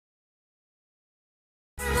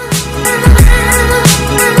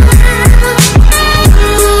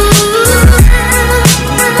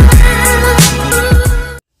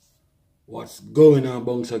going on,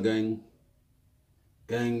 Bouncer Gang?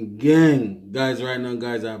 Gang. Guys, right now,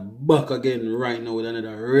 guys, are back again right now with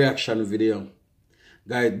another reaction video.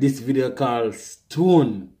 Guys, this video called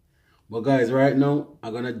Stone. But guys, right now,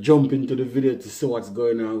 I'm gonna jump into the video to see what's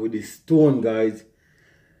going on with this Stone, guys.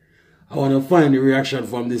 I wanna find the reaction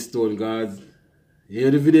from this Stone, guys. You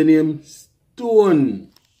hear the video name? Stone.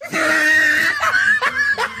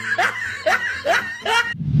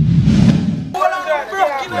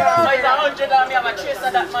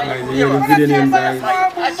 Guys, you hear the video name, guys?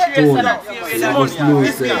 Stone. You must know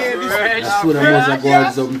yourself. That's what I must go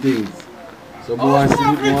on some things. So I want to see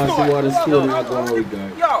what the Stone are going with,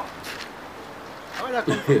 guys. Yo!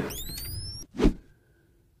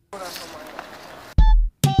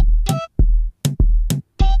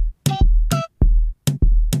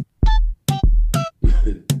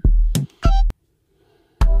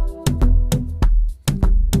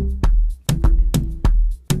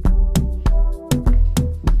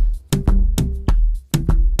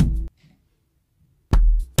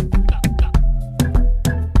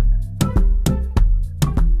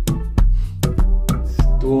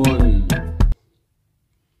 Stone.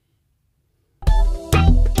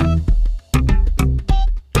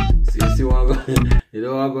 See what I'm going? You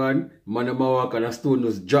know what I'm going? Man, I'm walk and a Stone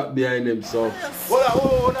just drop behind him, so. Who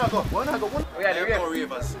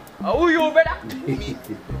you, brother? Me.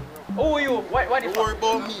 Who you? What Don't worry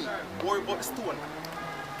about me. Worry about the Stone.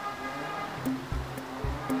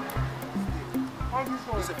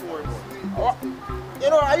 He's a worry about. You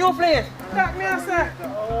know, are you playing? That me answer.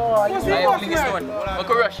 Oh, What's you it playing man? Stone. I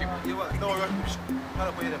could rush you. No rush. Man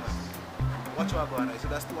up here, man. Watch what I go on. You see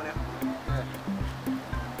that Stone here?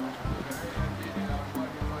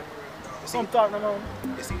 Some talk now.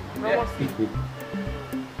 You see it? Yeah.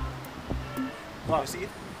 You see it?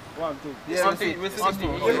 1, 2. Yeah, we see it. We see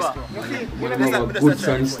it. Man, I'm a good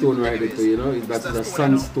sandstone right there, you know? That's a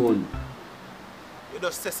sandstone. You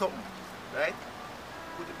just say something, right?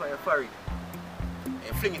 Put it on your forehead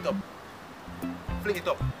and fling it up. Fling it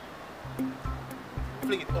up.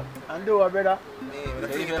 Fling it up. And do what, brother? Yeah, when I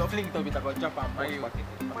If fling it you up. fling it up, it's going to jump and bust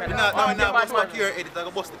back. Now, bust back your head. It's going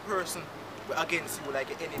to bust the person against you like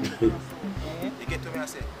an enemy. You get to me and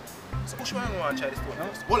say, so which one you want to try this Stone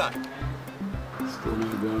first? Hold on. Stone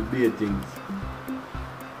are going to be things.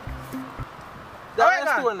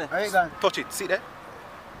 That's Stone there. Alright, gone. Touch it. See that?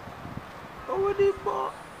 Oh, the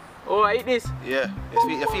fuck? Oh, I eat this. Yeah.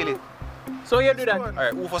 You feel it? So you do that?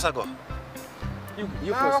 Alright, who first I go?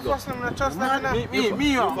 You Nah, first go. first I'm not trust nothing.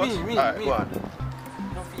 Me. Alright, go on.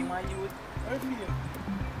 No feel my youth. I feel it.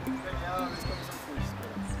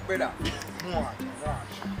 Brother.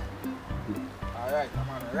 Alright, I'm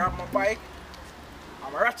gonna grab my bike.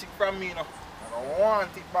 I'm gonna ratchet from me now. I don't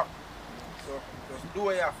want it back. So just do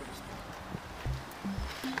what you have for this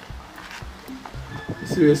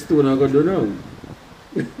thing. See what Stone are going to do now?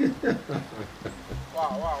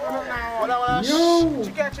 Wow. Yo!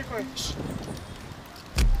 Chicken, chicken.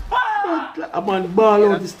 A man ball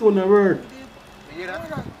out the Stone at work. You hear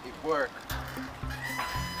that? It work.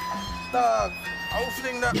 Dog, I'll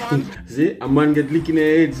fling that man. See? A man get lick in the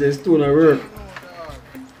head, says Stone at work.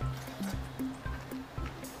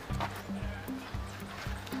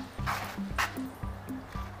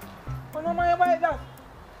 Oh no, my bike that.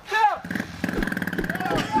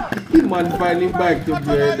 The man find him back to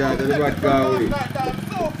play that and the back go away. That's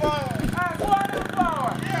so far. Go on the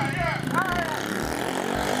power. Yeah.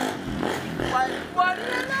 What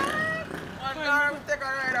I'm gonna take a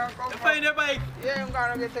ride and come back. Find your bike. Yeah, I'm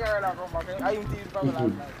gonna take a ride and come back. I am teased from last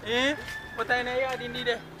night. Eh? But I know you didn't need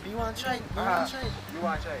it. You want to try it? You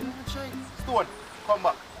want to try it? Stone, come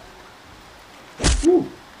back. Woo.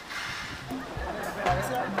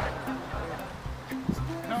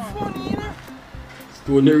 Funny, you know?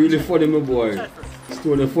 Stone they really funny, my boy.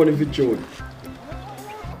 Stone they funny for tune. You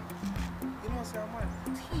know, say, man,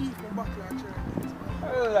 teeth from back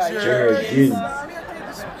like Jerkins.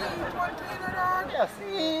 Yeah,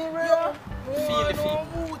 see, bro. Feel the feet.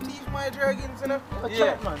 Move teeth, my dragons, you know.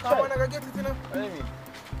 Yeah, man. Come on, I gotta get it, you know. What do you mean?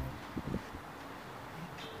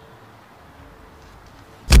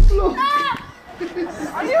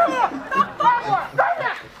 Are you?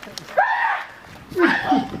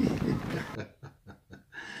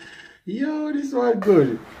 Yo, this one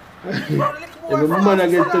good. If a man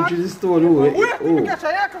get touch with the Stone, oh. Catch a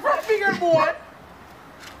yak from bigger boy.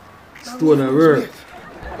 Stone at work.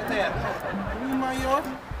 Me, man, yo.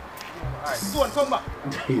 Stone, come back.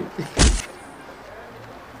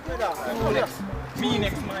 Me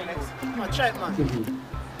next, man. Come on, try it, man.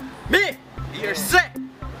 Me, you're set.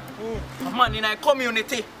 A man in a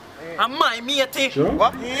community. A my matey. Sure?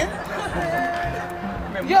 What? Me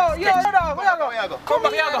them. Yo, where you go? Come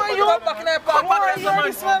back, come back in the park. Where you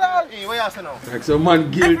Hey, where you say now? Like some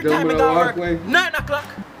man guilt Every time them I when I go walk work, away. 9 o'clock.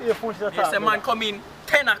 You push the Yes, a man come in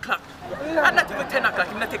 10 o'clock. And not even 10 o'clock,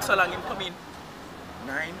 him not take so long, him come in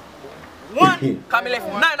 9:01. Come left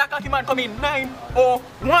 9 o'clock, him man come in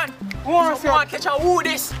 9:01. So man catch a who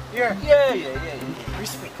this? Yeah.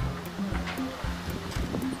 Respect.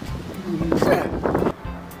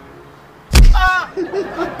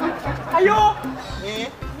 Ayo!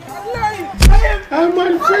 I'm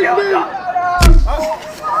man friend them.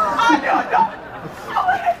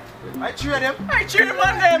 I cheer them. I cheer them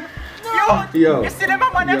on them. Yo. You see them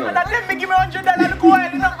on them, Yo. and let me give me $100 to go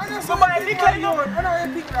wild, you know. So buy a liquor, you know.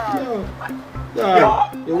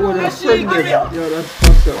 Yeah, you want to friend them. Yo, that's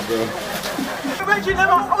fucked up, bro. Imagine them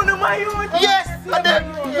on my own. Yes, and them.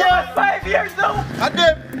 Yeah, 5 years now. And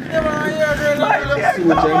them. 5 years See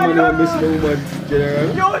what now. your money miss the woman, general.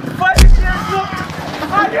 Yo, 5 years now.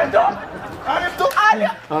 All you do.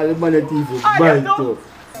 All the money thief is Ah, bad you too.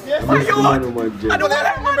 Yes, I miss the man woman, I general. don't want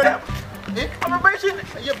to remember them. Eh? I'm a virgin.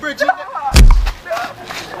 You're bridging.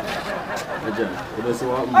 You just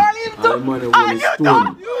what All you all the money do. money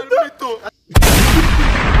stone. You too.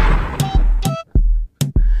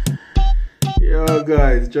 Yo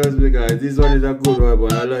guys, trust me guys, this one is a good one,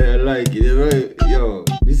 but I like it. You know, yo,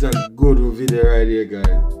 this is a good video right here, guys.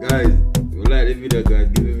 Guys, if you like the video, guys,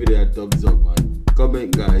 give the video a thumbs up and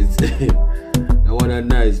comment, guys. That one is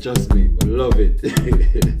nice, trust me, I love it.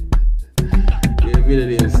 Yeah, the video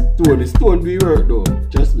name Stone. Stone do work though.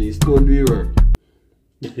 Trust me, Stone do work.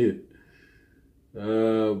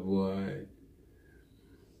 Oh boy.